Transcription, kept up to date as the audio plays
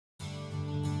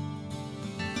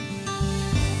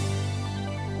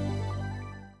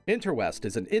Interwest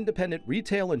is an independent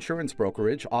retail insurance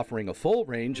brokerage offering a full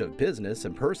range of business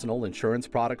and personal insurance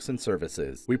products and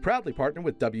services. We proudly partner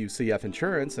with WCF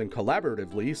Insurance and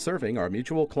collaboratively serving our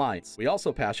mutual clients. We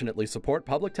also passionately support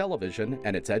public television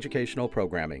and its educational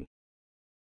programming.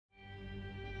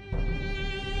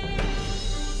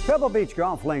 Pebble Beach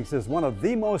Golf Links is one of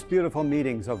the most beautiful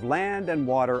meetings of land and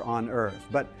water on Earth.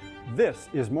 But this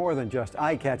is more than just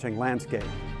eye-catching landscape.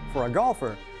 For a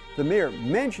golfer, the mere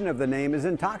mention of the name is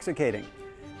intoxicating.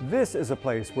 This is a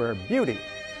place where beauty,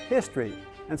 history,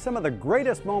 and some of the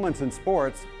greatest moments in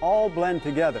sports all blend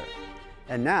together.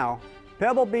 And now,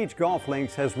 Pebble Beach Golf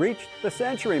Links has reached the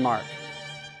century mark.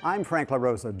 I'm Frank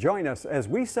LaRosa. Join us as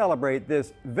we celebrate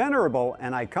this venerable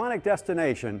and iconic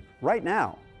destination right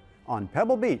now on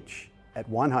Pebble Beach at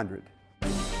 100.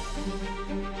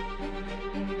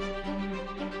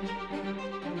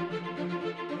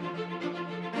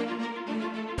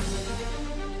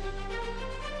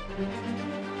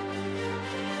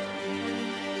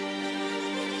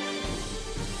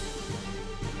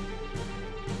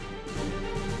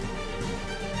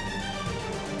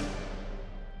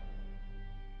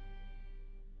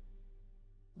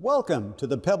 Welcome to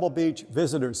the Pebble Beach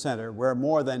Visitor Center, where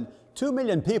more than 2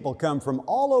 million people come from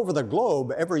all over the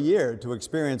globe every year to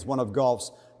experience one of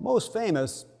golf's most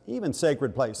famous, even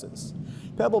sacred places.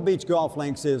 Pebble Beach Golf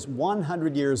Links is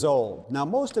 100 years old. Now,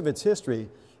 most of its history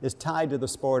is tied to the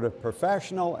sport of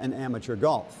professional and amateur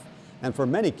golf. And for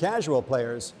many casual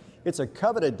players, it's a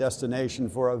coveted destination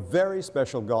for a very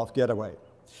special golf getaway.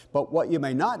 But what you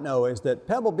may not know is that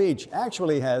Pebble Beach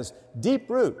actually has deep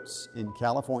roots in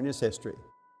California's history.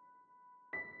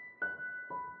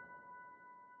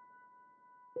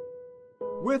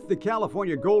 With the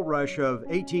California gold rush of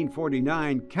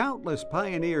 1849, countless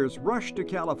pioneers rushed to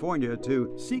California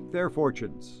to seek their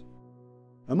fortunes.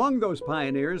 Among those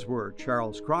pioneers were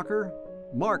Charles Crocker,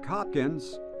 Mark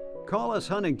Hopkins, Collis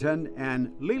Huntington,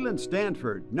 and Leland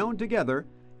Stanford, known together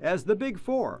as the Big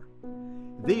Four.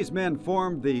 These men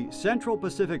formed the Central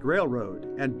Pacific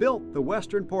Railroad and built the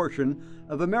western portion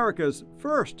of America's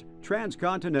first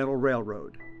transcontinental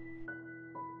railroad.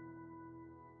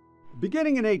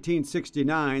 Beginning in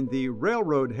 1869, the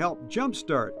railroad helped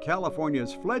jumpstart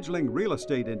California's fledgling real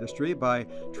estate industry by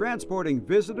transporting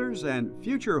visitors and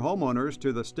future homeowners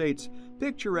to the state's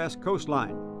picturesque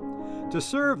coastline. To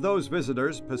serve those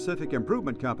visitors, Pacific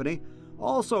Improvement Company,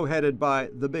 also headed by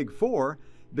the Big Four,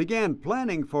 began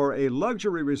planning for a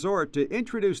luxury resort to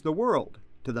introduce the world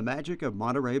to the magic of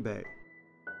Monterey Bay.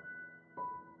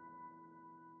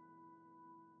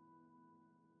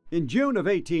 In June of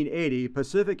 1880,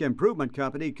 Pacific Improvement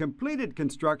Company completed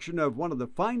construction of one of the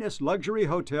finest luxury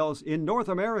hotels in North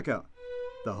America,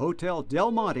 the Hotel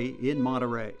Del Monte in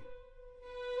Monterey.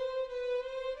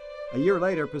 A year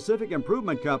later, Pacific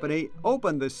Improvement Company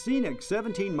opened the scenic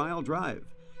 17-mile drive,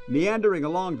 meandering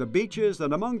along the beaches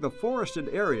and among the forested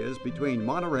areas between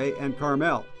Monterey and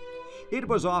Carmel. It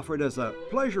was offered as a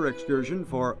pleasure excursion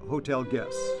for hotel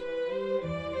guests.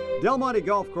 Del Monte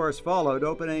Golf Course followed,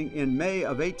 opening in May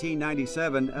of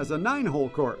 1897 as a 9-hole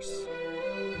course.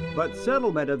 But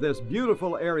settlement of this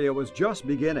beautiful area was just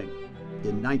beginning.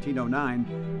 In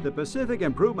 1909, the Pacific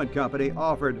Improvement Company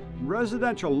offered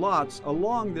residential lots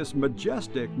along this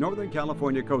majestic Northern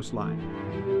California coastline.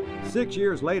 6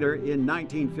 years later, in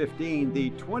 1915, the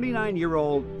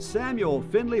 29-year-old Samuel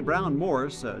Finley Brown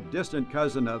Morse, a distant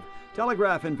cousin of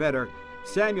telegraph inventor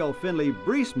Samuel Finley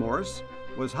Breese Morse,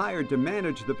 was hired to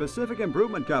manage the Pacific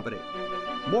Improvement Company.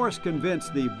 Morse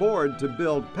convinced the board to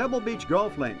build Pebble Beach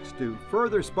Golf Links to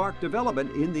further spark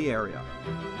development in the area.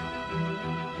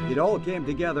 It all came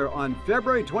together on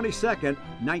February 22nd,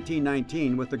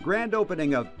 1919, with the grand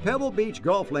opening of Pebble Beach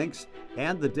Golf Links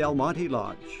and the Del Monte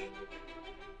Lodge.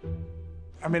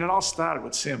 I mean, it all started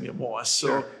with Samuel Morse.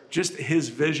 So just his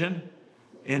vision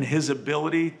and his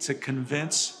ability to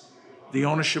convince the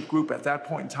ownership group at that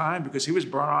point in time, because he was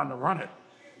brought on to run it,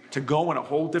 to go in a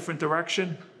whole different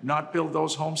direction, not build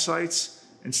those home sites,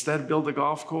 instead build a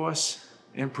golf course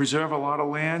and preserve a lot of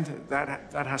land,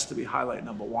 that has to be highlight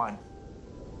number one.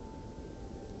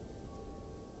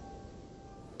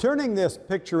 Turning this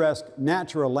picturesque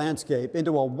natural landscape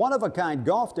into a one-of-a-kind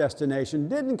golf destination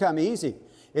didn't come easy.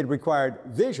 It required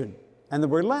vision and the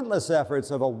relentless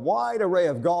efforts of a wide array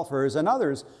of golfers and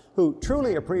others who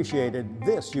truly appreciated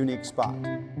this unique spot.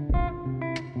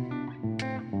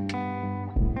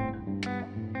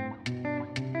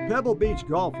 Pebble Beach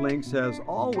Golf Links has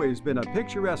always been a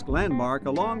picturesque landmark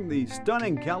along the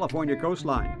stunning California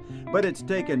coastline, but it's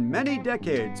taken many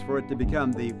decades for it to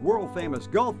become the world-famous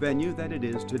golf venue that it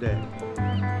is today.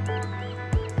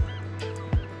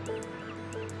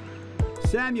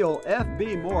 Samuel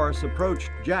F.B. Morse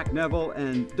approached Jack Neville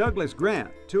and Douglas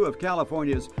Grant, two of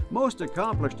California's most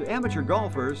accomplished amateur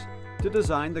golfers, to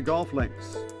design the golf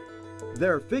links.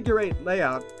 Their figure-8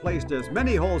 layout placed as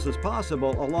many holes as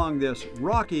possible along this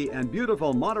rocky and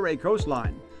beautiful Monterey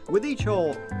coastline, with each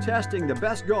hole testing the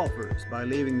best golfers by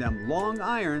leaving them long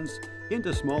irons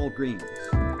into small greens.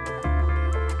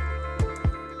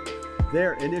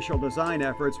 Their initial design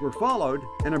efforts were followed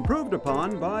and improved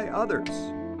upon by others.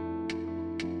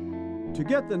 To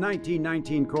get the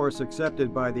 1919 course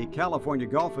accepted by the California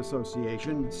Golf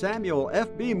Association, Samuel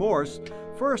F.B. Morse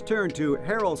first turned to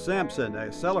Harold Sampson,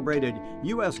 a celebrated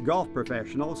U.S. golf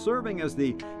professional serving as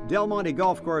the Del Monte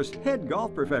Golf Course head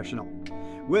golf professional.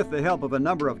 With the help of a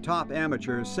number of top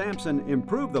amateurs, Sampson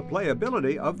improved the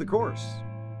playability of the course.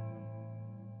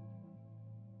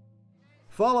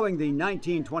 Following the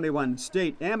 1921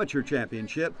 State Amateur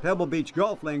Championship, Pebble Beach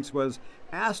Golf Links was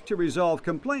asked to resolve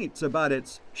complaints about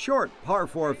its short par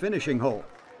 4 finishing hole.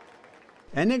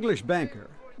 An English banker,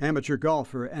 amateur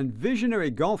golfer, and visionary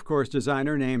golf course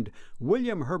designer named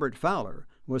William Herbert Fowler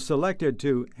was selected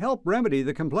to help remedy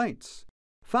the complaints.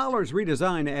 Fowler's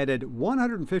redesign added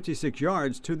 156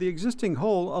 yards to the existing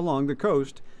hole along the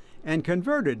coast and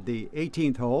converted the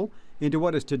 18th hole into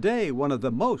what is today one of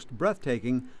the most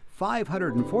breathtaking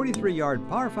 543-yard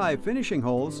par 5 finishing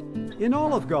holes in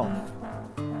all of golf.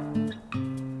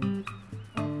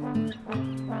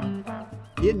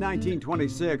 In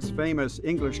 1926, famous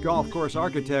English golf course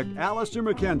architect Alister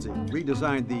Mackenzie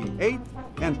redesigned the 8th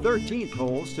and 13th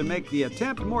holes to make the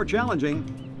attempt more challenging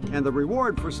and the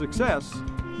reward for success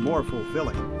more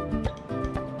fulfilling.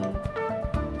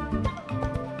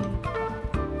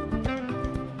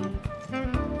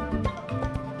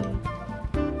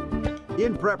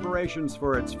 In preparations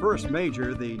for its first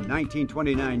major, the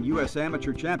 1929 U.S.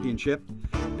 Amateur Championship,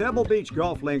 Pebble Beach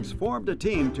Golf Links formed a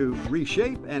team to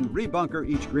reshape and rebunker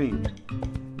each green.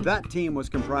 That team was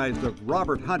comprised of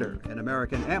Robert Hunter, an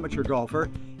American amateur golfer,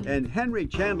 and Henry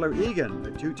Chandler Egan,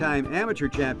 a two-time amateur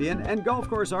champion and golf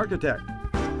course architect.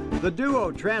 The duo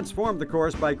transformed the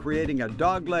course by creating a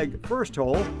dogleg first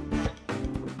hole,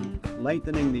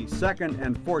 lengthening the 2nd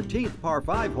and 14th par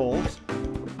 5 holes,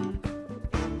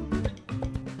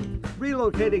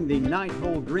 relocating the 9th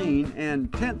hole green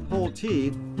and 10th hole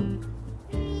tee,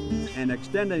 and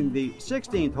extending the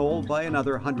 16th hole by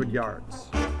another 100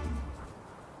 yards.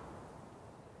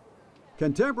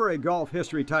 Contemporary golf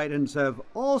history titans have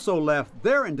also left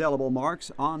their indelible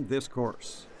marks on this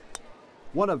course.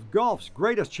 One of golf's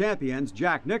greatest champions,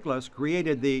 Jack Nicklaus,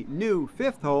 created the new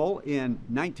 5th hole in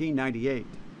 1998.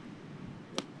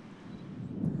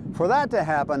 For that to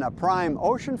happen, a prime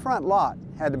oceanfront lot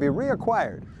had to be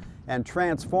reacquired and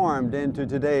transformed into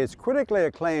today's critically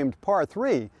acclaimed par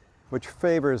 3, which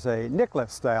favors a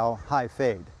Nicklaus-style high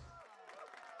fade.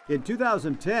 In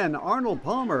 2010, Arnold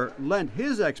Palmer lent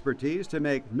his expertise to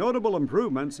make notable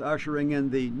improvements, ushering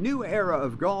in the new era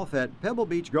of golf at Pebble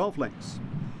Beach Golf Links.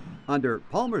 Under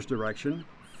Palmer's direction,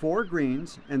 4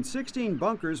 greens and 16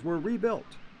 bunkers were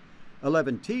rebuilt.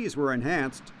 11 tees were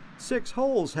enhanced, 6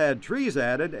 holes had trees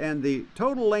added, and the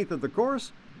total length of the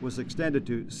course was extended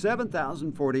to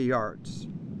 7,040 yards.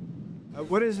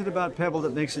 What is it about Pebble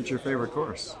that makes it your favorite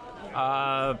course?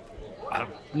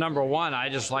 Number one, I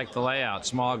just like the layout,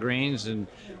 small greens, and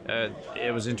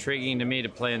it was intriguing to me to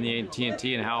play in the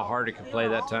AT&T and how hard it could play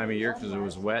that time of year because it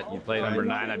was wet. You play number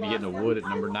 9, I'd be hitting the wood at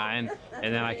number 9,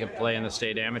 and then I could play in the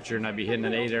state amateur and I'd be hitting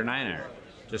an 8 or 9 iron,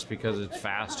 just because it's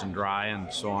fast and dry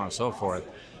and so on and so forth.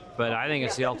 But I think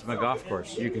it's the ultimate golf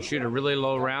course. You can shoot a really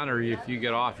low round, or if you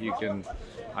get off, you can.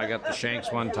 I got the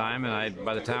shanks one time, and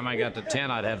by the time I got to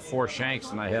 10, I'd had 4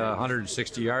 shanks, and I hit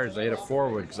 160 yards. I hit a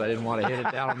 4-wood because I didn't want to hit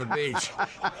it down on the beach.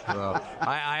 So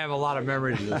I have a lot of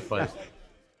memories of this place.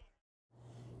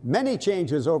 Many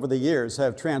changes over the years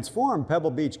have transformed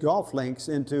Pebble Beach Golf Links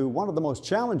into one of the most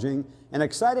challenging and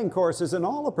exciting courses in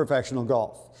all of professional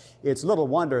golf. It's little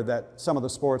wonder that some of the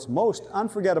sport's most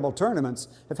unforgettable tournaments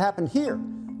have happened here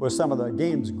with some of the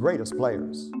game's greatest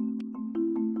players.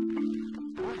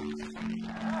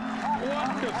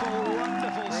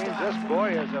 This boy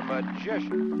is a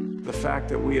magician. The fact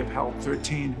that we have held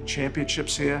 13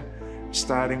 championships here,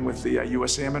 starting with the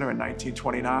U.S. Amateur in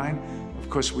 1929. Of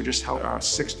course, we just held our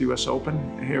 6th U.S.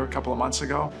 Open here a couple of months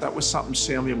ago. That was something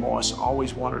Samuel Morse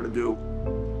always wanted to do.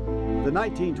 The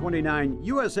 1929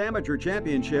 U.S. Amateur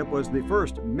Championship was the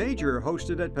first major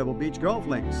hosted at Pebble Beach Golf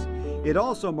Links. It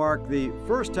also marked the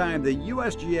first time the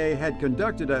USGA had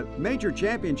conducted a major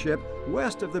championship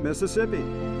west of the Mississippi.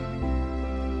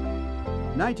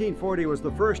 1940 was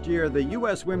the first year the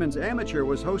U.S. Women's Amateur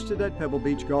was hosted at Pebble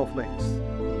Beach Golf Links.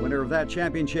 The winner of that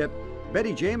championship,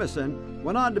 Betty Jamieson,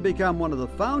 went on to become one of the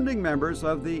founding members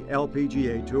of the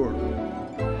LPGA Tour.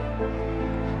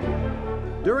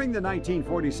 During the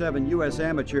 1947 U.S.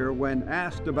 Amateur, when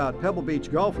asked about Pebble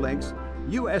Beach golf links,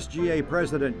 USGA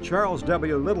President Charles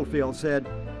W. Littlefield said,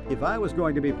 "If I was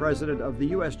going to be president of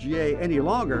the USGA any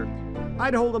longer,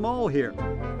 I'd hold them all here.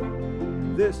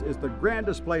 This is the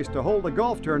grandest place to hold a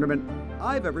golf tournament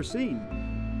I've ever seen."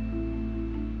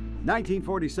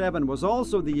 1947 was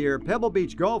also the year Pebble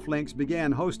Beach golf links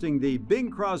began hosting the Bing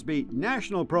Crosby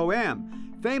National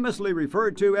Pro-Am, famously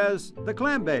referred to as the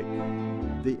Clam Bake.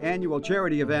 The annual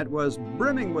charity event was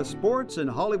brimming with sports and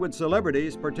Hollywood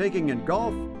celebrities partaking in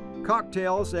golf,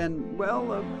 cocktails, and,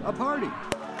 well, a party.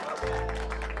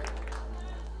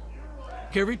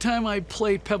 Every time I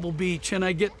play Pebble Beach and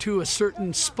I get to a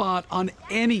certain spot on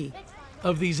any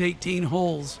of these 18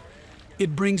 holes,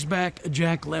 it brings back a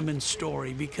Jack Lemmon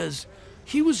story, because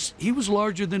he was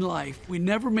larger than life. We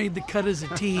never made the cut as a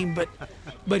team,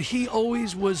 but he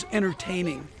always was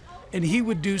entertaining, and he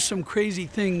would do some crazy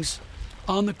things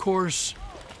on the course,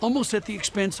 almost at the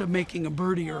expense of making a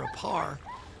birdie or a par,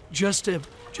 just to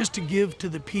give to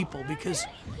the people, because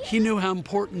he knew how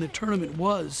important the tournament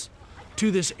was to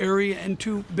this area and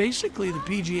to basically the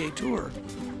PGA Tour.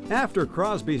 After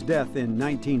Crosby's death in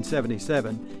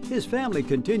 1977, his family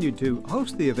continued to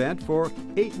host the event for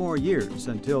 8 more years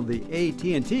until the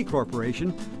AT&T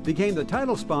Corporation became the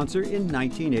title sponsor in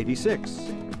 1986.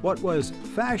 What was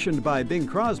fashioned by Bing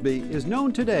Crosby is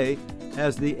known today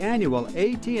as the annual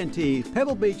AT&T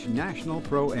Pebble Beach National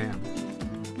Pro-Am.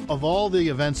 Of all the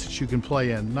events that you can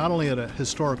play in, not only at a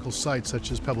historical site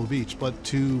such as Pebble Beach, but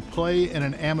to play in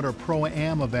an amateur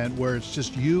Pro-Am event where it's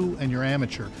just you and your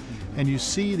amateur, and you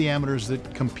see the amateurs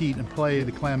that compete and play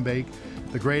the Clam Bake,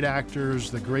 the great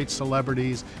actors, the great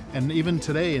celebrities, and even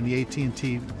today in the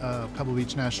AT&T Pebble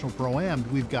Beach National Pro-Am,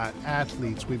 we've got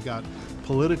athletes, we've got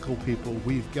political people,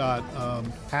 we've got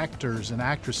actors and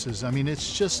actresses. I mean,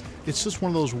 it's just one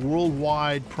of those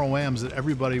worldwide Pro-Ams that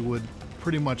everybody would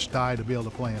pretty much die to be able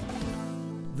to play in.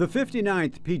 The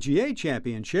 59th PGA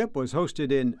Championship was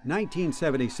hosted in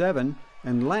 1977,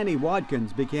 and Lanny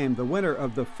Wadkins became the winner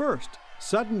of the first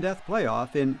sudden death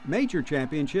playoff in major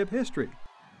championship history.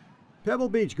 Pebble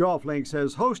Beach Golf Links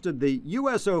has hosted the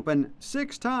U.S. Open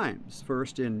 6 times,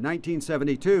 first in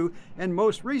 1972 and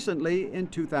most recently in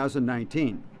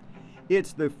 2019.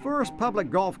 It's the first public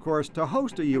golf course to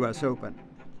host a U.S. Open,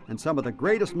 and some of the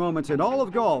greatest moments in all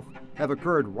of golf have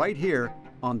occurred right here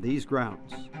on these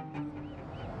grounds.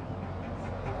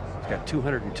 It's got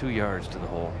 202 yards to the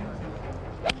hole.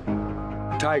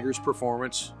 Tiger's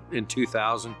performance in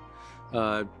 2000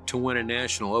 to win a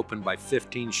national open by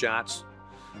 15 shots,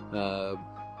 to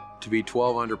be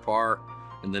 12 under par,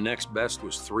 and the next best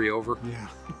was 3 over. Yeah.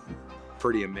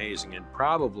 Pretty amazing, and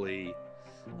probably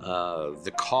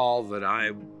the call that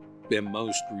I am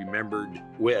most remembered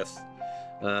with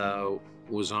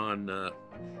was on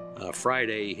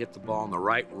Friday. He hit the ball in the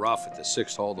right rough at the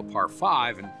 6th hole, the par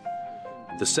 5, and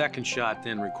the second shot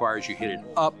then requires you hit it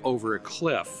up over a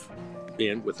cliff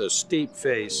and with a steep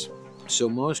face. So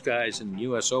most guys in the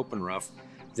U.S. Open rough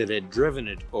that had driven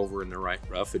it over in the right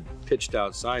rough had pitched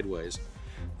out sideways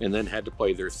and then had to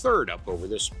play their third up over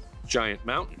this giant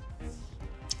mountain.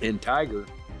 And Tiger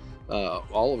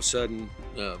all of a sudden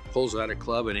pulls out a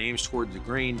club and aims toward the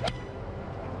green.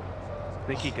 I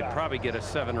think he could probably get a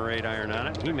 7 or 8 iron on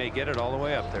it. He may get it all the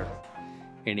way up there.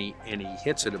 And he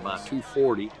hits it about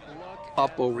 240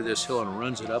 up over this hill and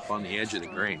runs it up on the edge of the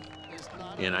green.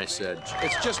 And I said,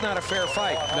 It's just not a fair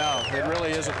fight. No, it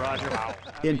really isn't, Roger.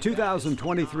 In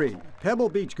 2023, Pebble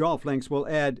Beach Golf Links will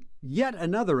add yet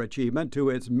another achievement to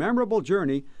its memorable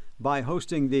journey by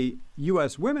hosting the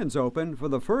U.S. Women's Open for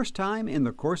the first time in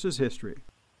the course's history.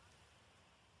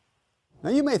 Now,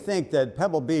 you may think that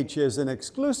Pebble Beach is an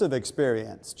exclusive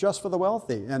experience just for the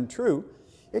wealthy, and true,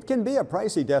 it can be a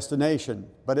pricey destination,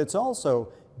 but it's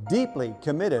also deeply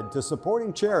committed to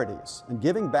supporting charities and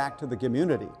giving back to the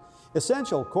community,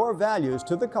 essential core values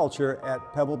to the culture at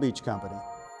Pebble Beach Company.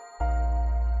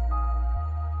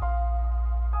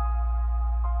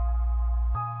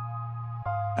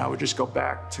 I would just go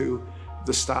back to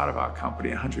the start of our company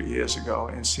 100 years ago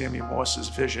and Samuel Morse's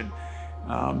vision,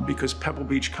 because Pebble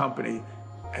Beach Company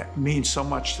means so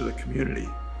much to the community.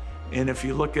 And if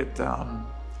you look at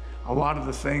a lot of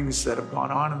the things that have gone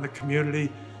on in the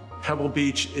community, Pebble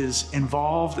Beach is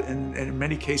involved and in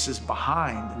many cases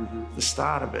behind the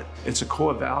start of it. It's a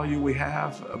core value we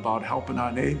have about helping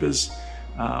our neighbors.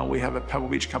 We have a Pebble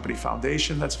Beach Company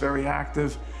Foundation that's very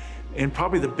active. And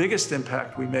probably the biggest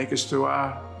impact we make is through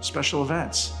our special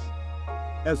events.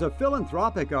 As a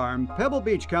philanthropic arm, Pebble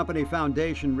Beach Company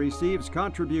Foundation receives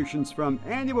contributions from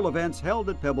annual events held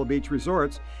at Pebble Beach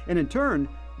resorts and in turn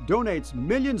donates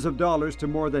millions of dollars to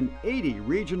more than 80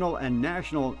 regional and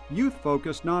national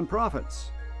youth-focused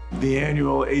nonprofits. The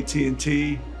annual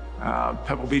AT&T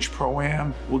Pebble Beach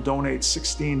Pro-Am will donate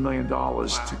 $16 million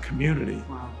to community,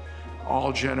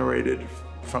 all generated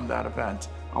from that event,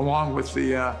 along with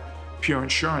the Pure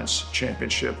Insurance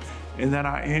Championship. And then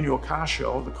our annual car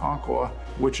show, the Concours,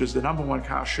 which is the #1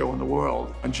 car show in the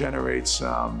world, and generates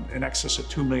in excess of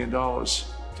 $2 million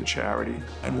to charity.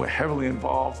 And we're heavily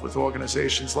involved with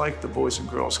organizations like the Boys and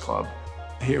Girls Club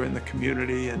here in the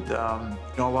community, and a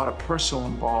lot of personal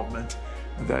involvement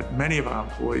that many of our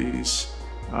employees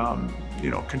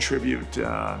contribute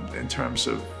in terms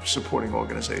of supporting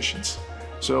organizations.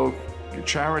 So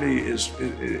charity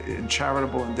in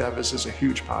charitable endeavors is a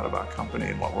huge part of our company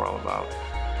and what we're all about.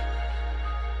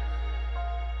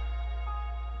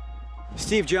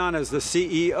 Steve John is the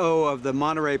CEO of the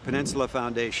Monterey Peninsula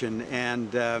Foundation, and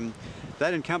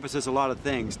that encompasses a lot of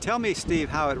things. Tell me, Steve,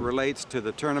 how it relates to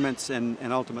the tournaments and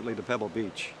ultimately to Pebble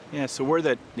Beach. Yeah, so we're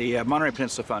the Monterey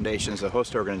Peninsula Foundation is a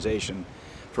host organization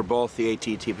for both the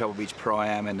AT&T Pebble Beach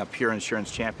Pro-Am and the Pure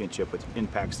Insurance Championship, which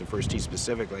impacts the first tee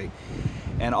specifically.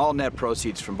 And all net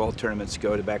proceeds from both tournaments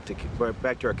go back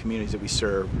to our communities that we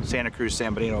serve. Santa Cruz,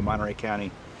 San Benito, Monterey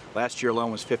County. Last year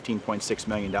alone was $15.6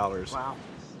 million. Wow.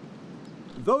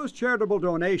 Those charitable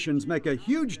donations make a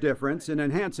huge difference in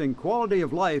enhancing quality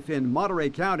of life in Monterey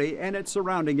County and its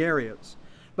surrounding areas.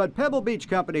 But Pebble Beach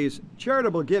Company's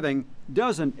charitable giving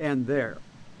doesn't end there.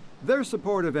 Their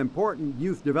support of important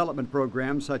youth development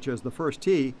programs such as the First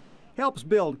Tee helps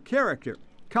build character,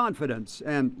 confidence,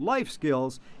 and life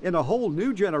skills in a whole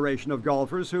new generation of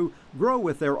golfers who grow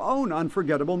with their own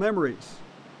unforgettable memories.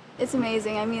 It's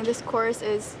amazing. I mean, this course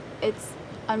it's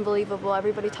unbelievable.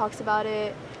 Everybody talks about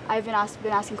it. I've been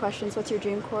asking questions, what's your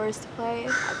dream course to play?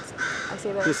 I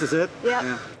say that. This is it?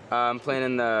 Yeah. I'm playing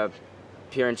in the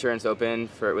Pure Insurance Open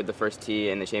with the First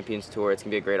Tee and the Champions Tour. It's going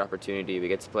to be a great opportunity. We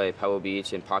get to play Pebble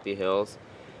Beach and Poppy Hills.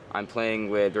 I'm playing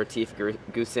with Retief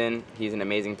Goosen. He's an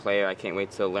amazing player. I can't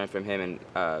wait to learn from him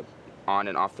and on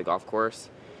and off the golf course.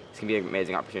 It's going to be an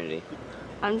amazing opportunity.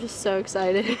 I'm just so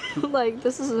excited. Like,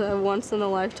 this is a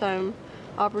once-in-a-lifetime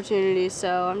opportunity,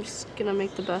 so I'm just going to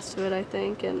make the best of it, I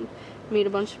think, and meet a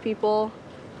bunch of people,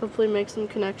 hopefully make some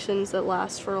connections that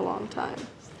last for a long time.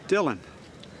 Dylan,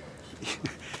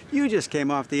 you just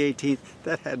came off the 18th.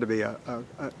 That had to be an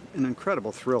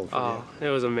incredible thrill for you. Oh, it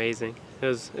was amazing. It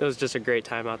was just a great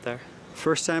time out there.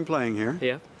 First time playing here?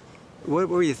 Yeah. What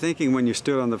were you thinking when you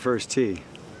stood on the first tee?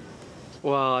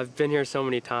 Well, I've been here so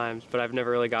many times, but I've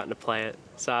never really gotten to play it.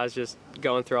 So I was just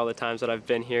going through all the times that I've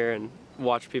been here and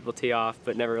watched people tee off,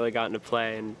 but never really gotten to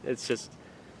play. And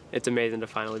it's amazing to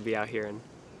finally be out here and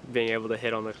being able to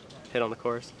hit on the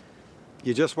course.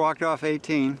 You just walked off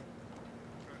 18.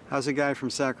 How's a guy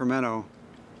from Sacramento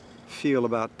feel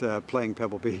about playing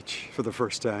Pebble Beach for the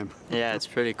first time? Yeah, it's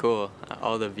pretty cool.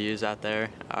 All the views out there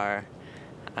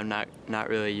I'm not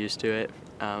really used to it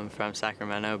from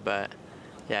Sacramento, but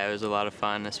yeah, it was a lot of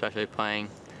fun, especially playing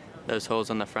those holes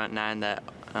on the front nine that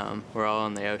were all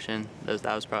in the ocean. That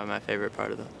was probably my favorite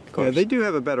part of the course. Yeah, they do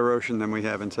have a better ocean than we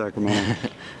have in Sacramento.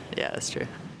 Yeah, that's true.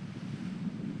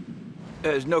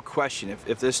 There's no question,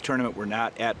 if this tournament were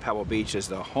not at Pebble Beach as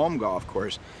the home golf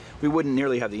course, we wouldn't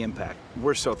nearly have the impact.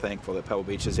 We're so thankful that Pebble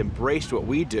Beach has embraced what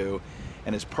we do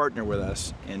and has partnered with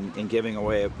us in giving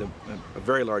away a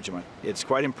very large amount. It's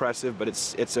quite impressive, but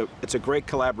it's a great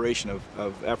collaboration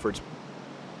of efforts.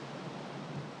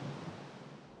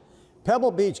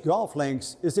 Pebble Beach Golf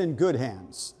Links is in good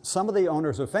hands. Some of the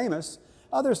owners are famous,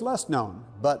 others less known,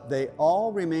 but they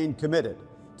all remain committed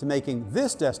to making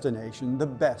this destination the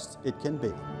best it can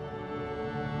be.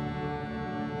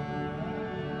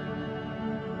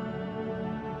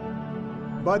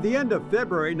 By the end of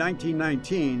February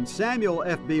 1919, Samuel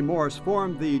F.B. Morse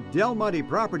formed the Del Monte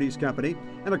Properties Company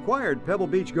and acquired Pebble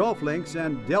Beach Golf Links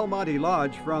and Del Monte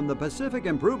Lodge from the Pacific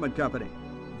Improvement Company.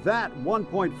 That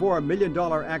 $1.4 million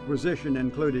acquisition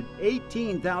included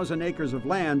 18,000 acres of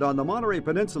land on the Monterey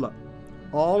Peninsula,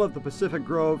 all of the Pacific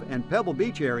Grove and Pebble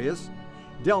Beach areas,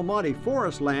 Del Monte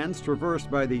forest lands traversed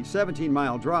by the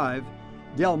 17-mile drive,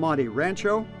 Del Monte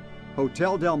Rancho,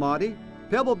 Hotel Del Monte,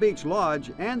 Pebble Beach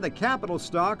Lodge, and the capital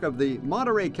stock of the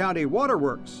Monterey County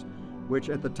Waterworks, which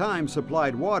at the time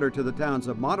supplied water to the towns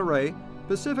of Monterey,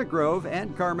 Pacific Grove,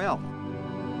 and Carmel.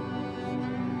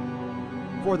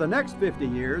 For the next 50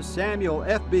 years, Samuel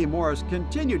F.B. Morse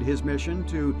continued his mission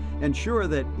to ensure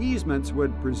that easements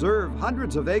would preserve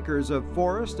hundreds of acres of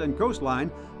forest and coastline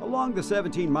along the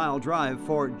 17-mile drive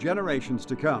for generations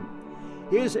to come.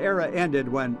 His era ended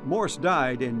when Morse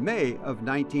died in May of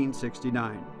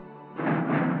 1969.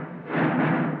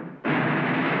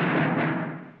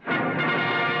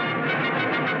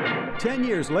 Ten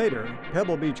years later,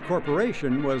 Pebble Beach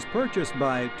Corporation was purchased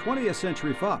by 20th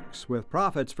Century Fox with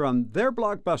profits from their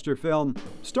blockbuster film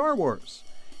Star Wars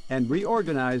and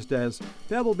reorganized as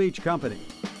Pebble Beach Company.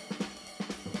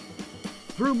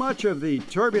 Through much of the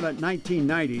turbulent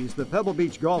 1990s, the Pebble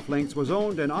Beach Golf Links was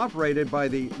owned and operated by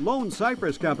the Lone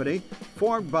Cypress Company,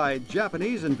 formed by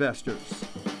Japanese investors.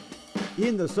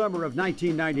 In the summer of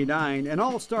 1999, an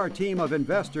all-star team of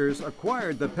investors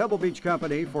acquired the Pebble Beach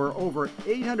Company for over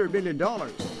 $800 million,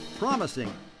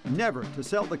 promising never to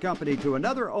sell the company to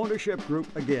another ownership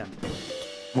group again.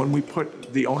 When we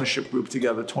put the ownership group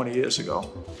together 20 years ago,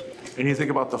 and you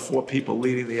think about the 4 people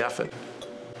leading the effort,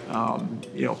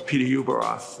 Peter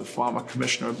Uberoth, the former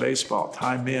commissioner of baseball,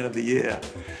 Time Man of the Year,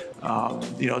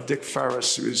 Dick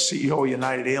Ferris, who was CEO of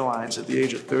United Airlines at the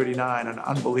age of 39, an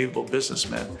unbelievable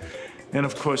businessman. And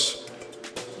of course,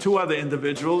 2 other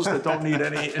individuals that don't need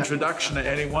any introduction to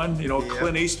anyone.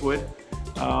 Clint Eastwood,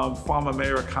 former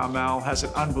mayor of Carmel, has an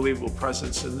unbelievable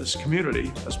presence in this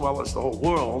community, as well as the whole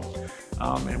world,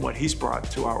 and what he's brought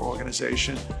to our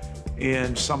organization.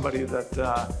 And somebody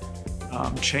that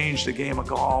changed the game of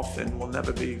golf and will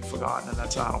never be forgotten, and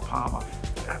that's Arnold Palmer.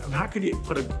 How could you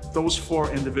put those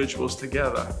 4 individuals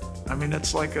together? I mean,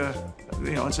 it's like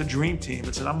it's a dream team.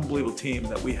 It's an unbelievable team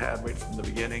that we had right from the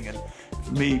beginning. And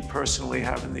for me personally,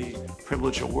 having the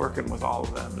privilege of working with all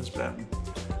of them has been,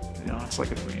 it's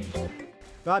like a dream.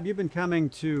 Bob, you've been coming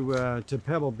to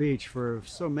Pebble Beach for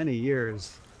so many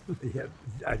years. Yeah,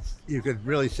 you could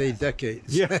really say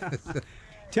decades. Yeah.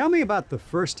 Tell me about the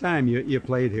first time you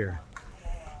played here.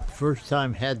 First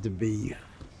time had to be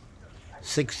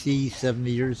 60,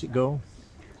 70 years ago.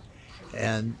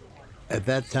 And at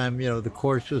that time, the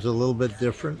course was a little bit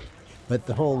different, but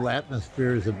the whole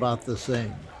atmosphere is about the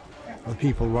same. The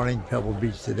people running Pebble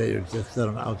Beach today have just done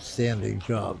an outstanding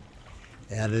job.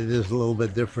 And it is a little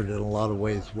bit different in a lot of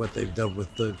ways what they've done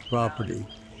with the property,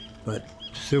 but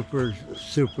super,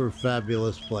 super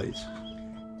fabulous place.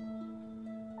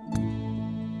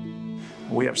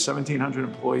 We have 1,700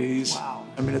 employees. Wow.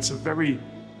 I mean, it's a very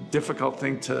difficult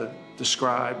thing to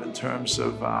describe in terms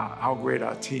of how great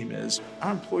our team is.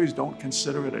 Our employees don't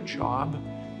consider it a job.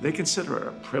 They consider it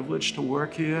a privilege to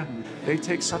work here. They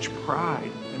take such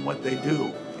pride in what they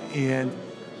do. And,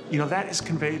 that is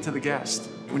conveyed to the guest.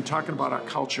 When talking about our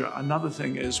culture, another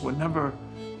thing is we're never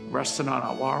resting on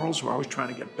our laurels. We're always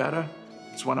trying to get better.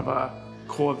 It's one of our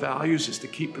core values is to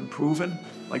keep improving,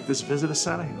 like this visitor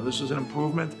center. This is an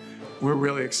improvement. We're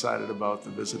really excited about the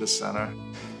visitor center.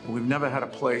 We've never had a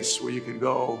place where you could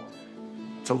go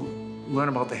to learn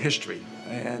about the history.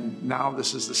 And now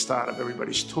this is the start of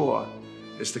everybody's tour,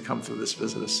 is to come through this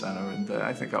visitor center. And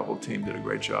I think our whole team did a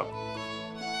great job.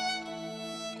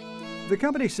 The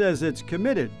company says it's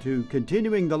committed to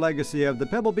continuing the legacy of the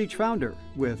Pebble Beach founder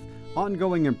with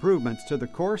ongoing improvements to the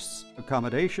course,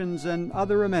 accommodations, and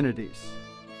other amenities.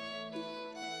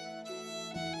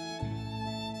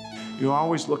 You're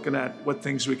always looking at what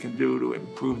things we can do to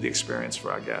improve the experience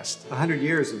for our guests. 100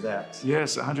 years of that.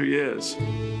 Yes, 100 years.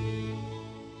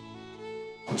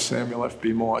 Samuel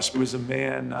F.B. Morse was a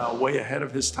man way ahead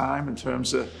of his time in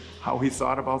terms of how he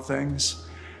thought about things,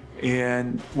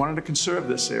 and wanted to conserve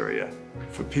this area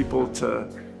for people to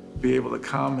be able to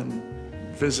come and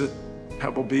visit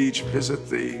Pebble Beach, visit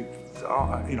the,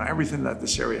 everything that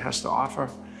this area has to offer.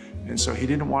 And so he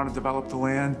didn't want to develop the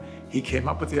land. He came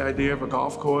up with the idea of a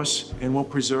golf course, and we'll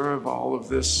preserve all of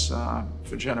this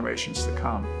for generations to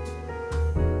come.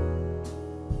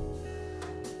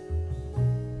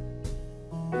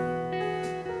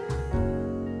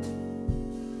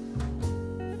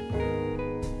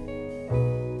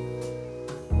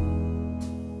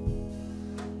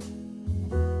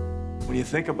 When you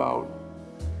think about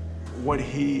what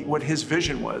his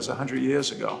vision was 100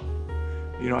 years ago,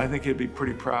 I think he'd be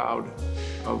pretty proud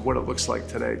of what it looks like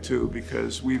today too,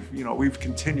 because we've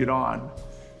continued on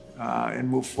and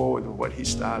moved forward with what he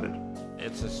started.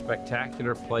 It's a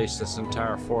spectacular place, this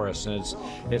entire forest, and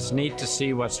it's neat to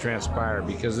see what's transpired,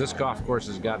 because this golf course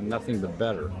has gotten nothing but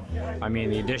better. I mean,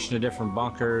 the addition of different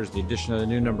bunkers, the addition of the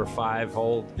new number 5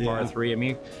 hole, par 3. I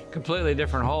mean, completely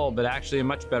different hole, but actually a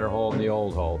much better hole than the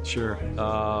old hole. Sure.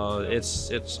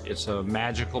 It's a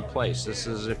magical place. This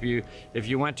is if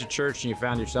you went to church and you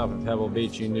found yourself at Pebble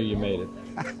Beach, you knew you made it.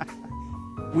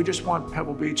 We just want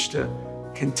Pebble Beach to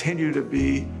continue to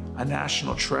be a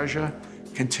national treasure.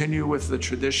 Continue with the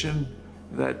tradition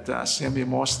that Samuel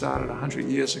Morse started 100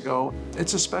 years ago.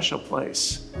 It's a special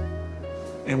place.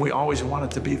 and we always want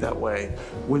it to be that way.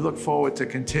 We look forward to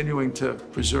continuing to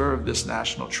preserve this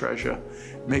national treasure,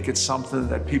 make it something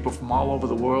that people from all over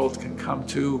the world can come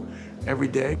to every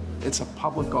day. It's a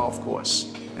public golf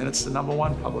course, and it's the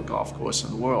 #1 public golf course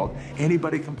in the world.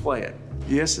 Anybody can play it.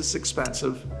 Yes, it's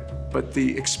expensive, but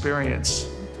the experience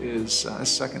is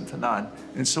second to none.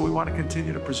 And so we want to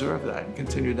continue to preserve that and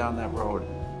continue down that road.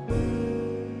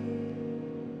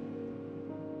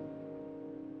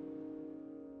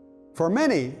 For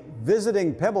many,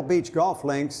 visiting Pebble Beach golf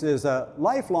links is a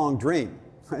lifelong dream.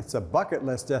 It's a bucket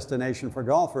list destination for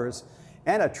golfers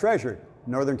and a treasured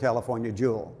Northern California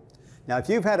jewel. Now, if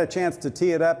you've had a chance to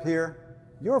tee it up here,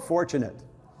 you're fortunate.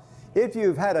 If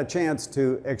you've had a chance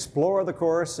to explore the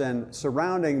course and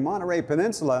surrounding Monterey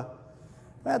Peninsula,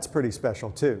 that's pretty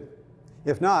special too.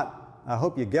 If not, I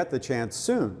hope you get the chance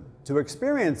soon to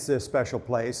experience this special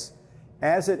place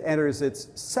as it enters its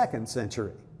 2nd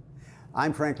century.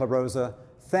 I'm Frank LaRosa.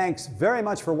 Thanks very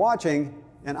much for watching,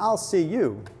 and I'll see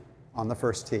you on the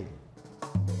first tee.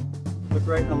 Look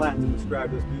right in the lens and describe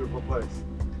this beautiful place.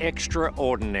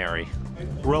 Extraordinary.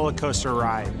 Roller coaster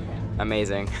ride.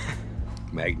 Amazing.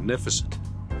 Magnificent.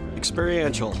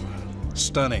 Experiential.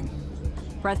 Stunning.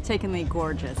 Breathtakingly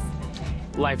gorgeous.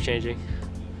 Life-changing.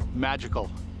 Magical.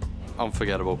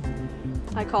 Unforgettable.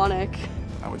 Iconic.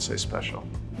 I would say special.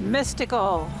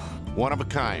 Mystical. One of a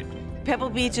kind.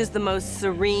 Pebble Beach is the most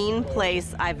serene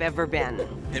place I've ever been.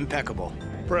 Impeccable.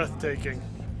 Breathtaking.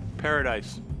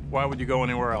 Paradise. Why would you go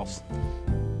anywhere else?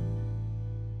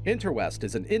 Interwest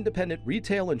is an independent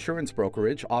retail insurance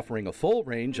brokerage offering a full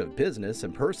range of business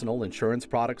and personal insurance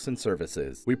products and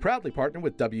services. We proudly partner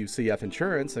with WCF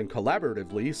Insurance and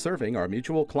collaboratively serving our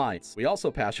mutual clients. We also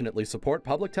passionately support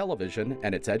public television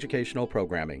and its educational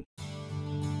programming.